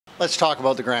Let's talk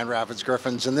about the Grand Rapids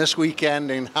Griffins and this weekend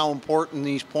and how important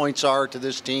these points are to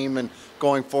this team and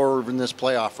going forward in this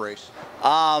playoff race.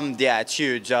 Yeah, it's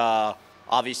huge.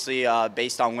 Obviously,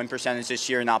 based on win percentage this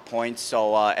year, not points,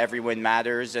 so every win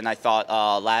matters. And I thought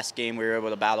last game we were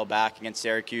able to battle back against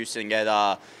Syracuse and get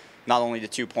not only the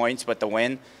 2 points but the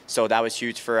win. So that was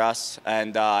huge for us.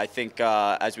 And I think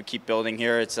as we keep building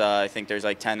here, I think there's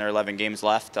like 10 or 11 games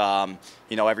left.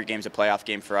 Every game's a playoff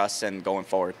game for us and going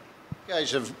forward. You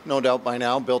guys have no doubt by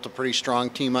now built a pretty strong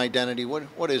team identity.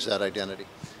 What is that identity?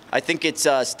 I think it's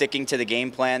sticking to the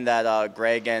game plan that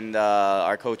Greg and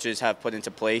our coaches have put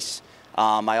into place.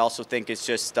 I also think it's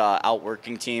just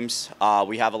outworking teams.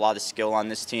 We have a lot of skill on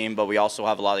this team, but we also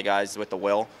have a lot of guys with the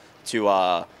will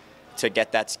to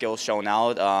get that skill shown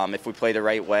out. If we play the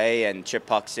right way and chip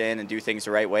pucks in and do things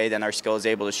the right way, then our skill is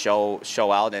able to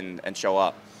show out and show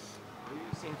up. What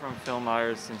have you seen from Phil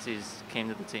Myers since he's came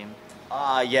to the team?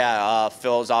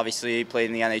 Phil's obviously played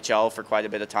in the NHL for quite a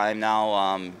bit of time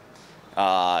now.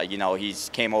 He's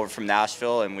came over from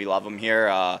Nashville, and we love him here.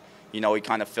 He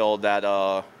kind of filled that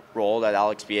role that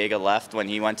Alex Biega left when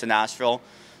he went to Nashville.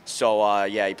 So,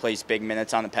 he plays big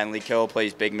minutes on the penalty kill,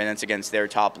 plays big minutes against their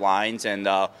top lines, and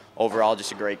overall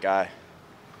just a great guy.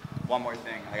 One more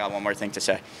thing. I got one more thing to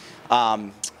say.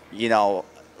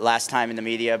 Last time in the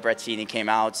media, Brett Cheney came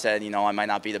out, said, I might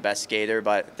not be the best skater,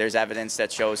 but there's evidence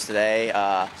that shows today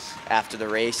after the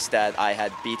race that I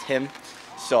had beat him.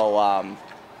 So,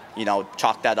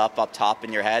 chalk that up top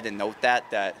in your head and note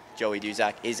that Joey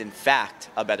Duszak is, in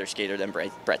fact, a better skater than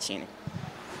Brett Cheney.